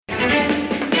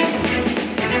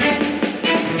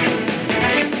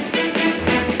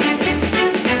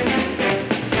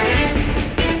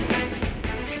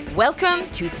Welcome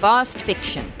to Fast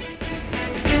Fiction.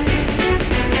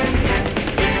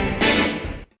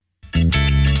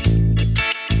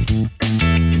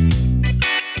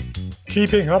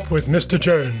 Keeping Up with Mr.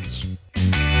 Jones.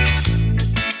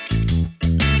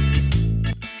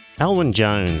 Alwyn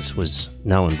Jones was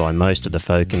known by most of the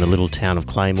folk in the little town of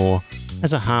Claymore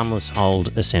as a harmless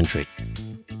old eccentric.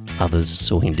 Others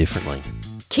saw him differently.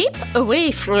 Keep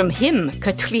away from him,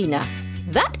 Katrina.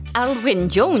 That Alwyn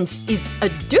Jones is a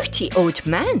dirty old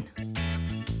man.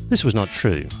 This was not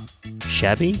true.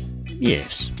 Shabby?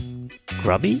 Yes.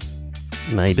 Grubby?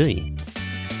 Maybe.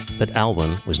 But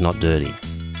Alwyn was not dirty.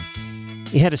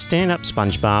 He had a stand-up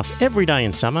sponge bath every day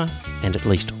in summer and at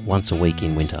least once a week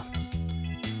in winter.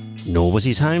 Nor was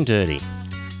his home dirty.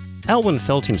 Alwyn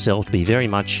felt himself to be very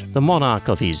much the monarch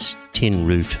of his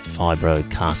tin-roofed fibro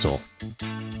castle.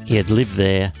 He had lived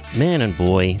there, man and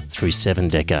boy, through 7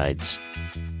 decades.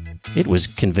 It was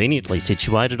conveniently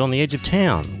situated on the edge of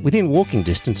town, within walking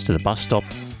distance to the bus stop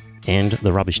and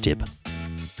the rubbish tip.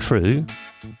 True,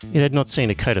 it had not seen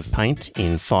a coat of paint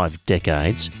in 5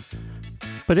 decades,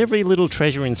 but every little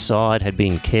treasure inside had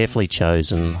been carefully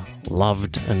chosen,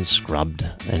 loved and scrubbed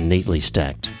and neatly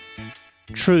stacked.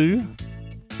 True,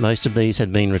 most of these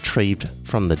had been retrieved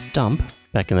from the dump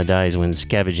back in the days when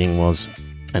scavenging was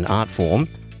an art form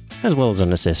as well as a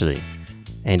necessity,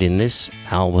 and in this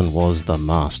Alwyn was the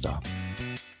master.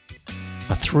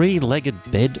 A 3-legged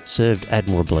bed served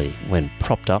admirably when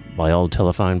propped up by old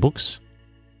telephone books.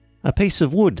 A piece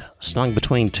of wood slung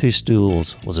between 2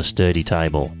 stools was a sturdy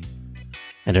table,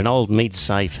 and an old meat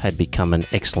safe had become an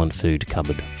excellent food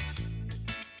cupboard.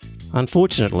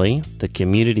 Unfortunately, the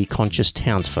community-conscious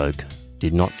townsfolk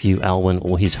did not view Alwyn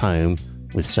or his home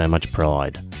with so much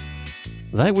pride.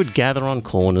 They would gather on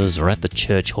corners or at the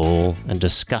church hall and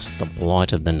discuss the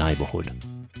blight of the neighbourhood.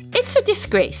 It's a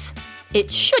disgrace. It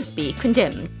should be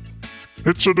condemned.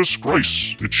 It's a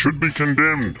disgrace. It should be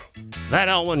condemned. That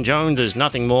Alwyn Jones is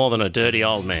nothing more than a dirty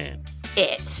old man.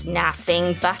 It's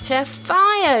nothing but a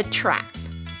fire trap.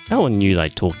 Alwyn knew they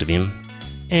talked of him,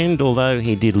 and although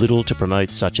he did little to promote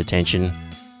such attention,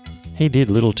 he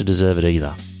did little to deserve it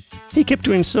either. He kept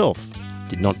to himself,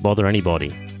 did not bother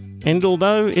anybody, and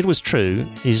although it was true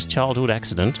his childhood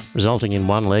accident, resulting in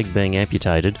one leg being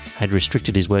amputated, had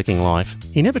restricted his working life,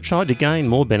 he never tried to gain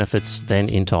more benefits than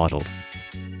entitled.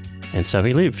 And so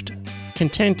he lived,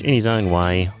 content in his own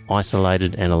way,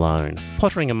 isolated and alone,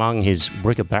 pottering among his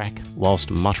bric-a-brac whilst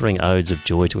muttering odes of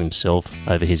joy to himself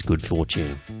over his good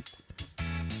fortune.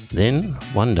 Then,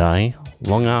 one day,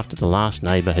 long after the last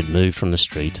neighbour had moved from the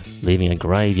street, leaving a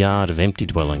graveyard of empty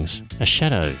dwellings, a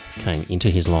shadow came into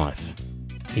his life.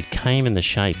 It came in the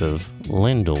shape of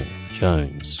Lendl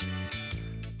Jones.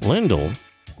 Lendl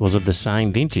was of the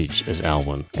same vintage as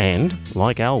Alwyn, and,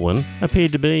 like Alwyn,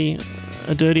 appeared to be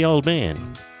a dirty old man.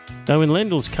 Though in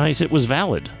Lendl's case it was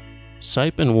valid.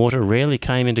 Soap and water rarely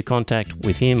came into contact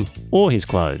with him or his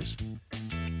clothes.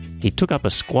 He took up a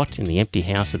squat in the empty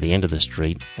house at the end of the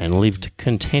street and lived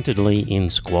contentedly in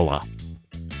squalor.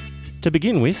 To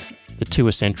begin with, the 2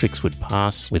 eccentrics would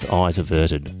pass with eyes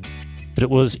averted, but it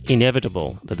was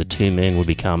inevitable that the 2 men would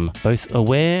become both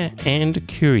aware and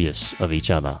curious of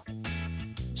each other.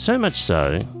 So much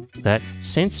so that,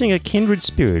 sensing a kindred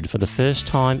spirit for the first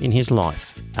time in his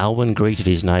life, Alwyn greeted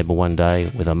his neighbour one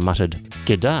day with a muttered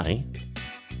 "G'day."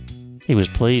 He was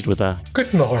pleased with a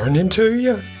 "Good morning to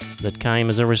you" that came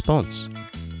as a response.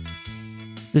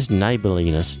 This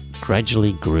neighbourliness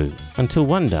gradually grew until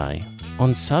one day,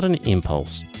 on sudden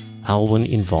impulse, Alwyn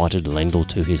invited Lendl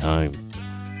to his home.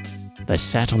 They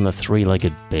sat on the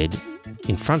 3-legged bed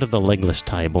in front of the legless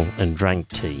table and drank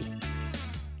tea.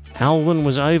 Alwyn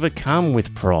was overcome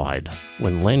with pride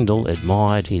when Lendl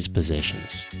admired his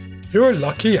possessions. "You're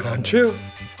lucky, aren't you?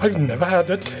 I've never had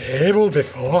a table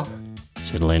before,"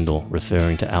 said Lendl,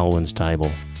 referring to Alwyn's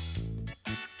table.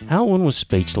 Alwyn was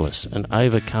speechless and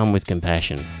overcome with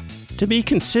compassion. To be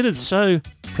considered so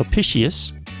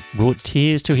propitious brought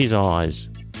tears to his eyes.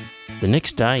 The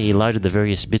next day he loaded the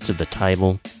various bits of the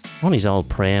table on his old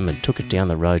pram and took it down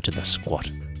the road to the squat.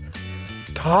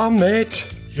 "Tom, mate,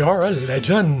 you're a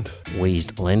legend,"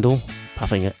 wheezed Lendl,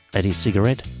 puffing at his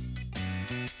cigarette.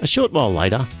 A short while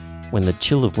later, when the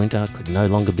chill of winter could no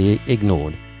longer be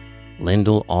ignored,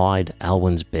 Lendl eyed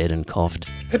Alwyn's bed and coughed.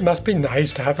 "It must be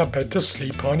nice to have a bed to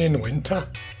sleep on in winter.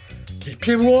 Keep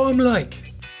you warm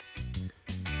like."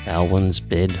 Alwyn's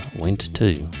bed went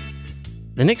too.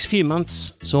 The next few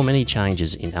months saw many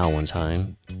changes in Alwyn's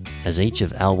home. As each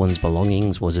of Alwyn's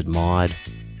belongings was admired,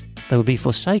 they would be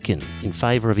forsaken in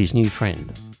favour of his new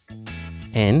friend.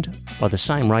 And, by the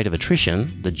same rate of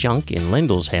attrition, the junk in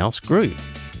Lendl's house grew.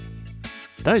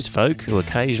 Those folk who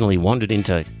occasionally wandered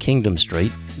into Kingdom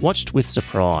Street watched with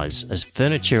surprise as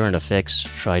furniture and effects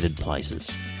traded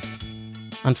places.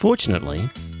 Unfortunately,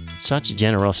 such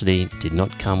generosity did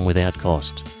not come without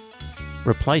cost.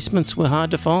 Replacements were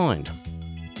hard to find.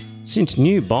 Since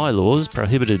new bylaws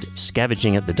prohibited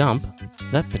scavenging at the dump,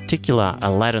 that particular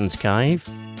Aladdin's Cave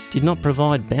did not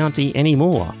provide bounty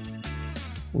anymore.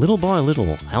 Little by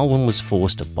little, Alwyn was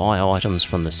forced to buy items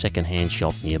from the second-hand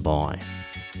shop nearby.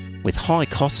 With high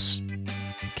costs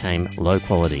came low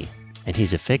quality, and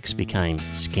his effects became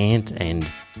scant and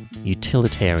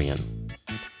utilitarian.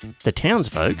 The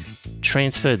townsfolk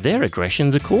transferred their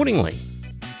aggressions accordingly.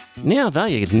 Now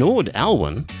they ignored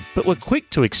Alwyn, but were quick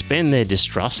to expend their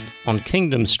distrust on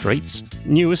Kingdom Street's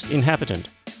newest inhabitant.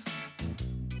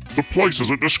 The place is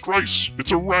a disgrace.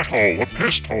 It's a rat hole, a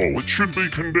pest hole. It should be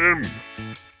condemned.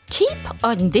 Keep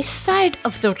on this side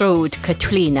of the road,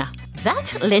 Katrina. That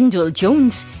Lendl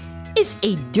Jones is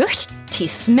a dirty,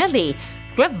 smelly,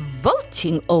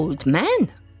 revolting old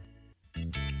man.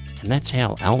 And that's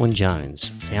how Alwyn Jones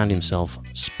found himself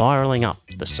spiralling up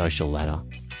the social ladder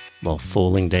while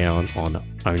falling down on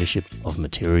ownership of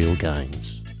material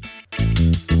gains.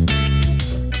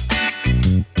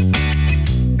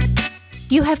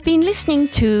 You have been listening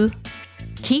to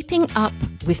Keeping Up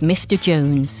with Mr.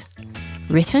 Jones,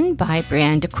 written by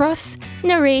Brianda Cross,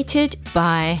 narrated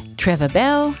by Trevor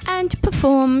Bell, and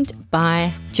performed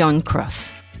by John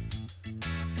Cross.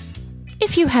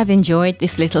 If you have enjoyed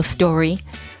this little story,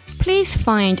 please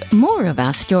find more of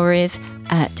our stories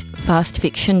at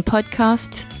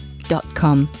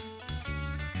fastfictionpodcasts.com.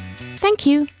 Thank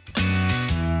you.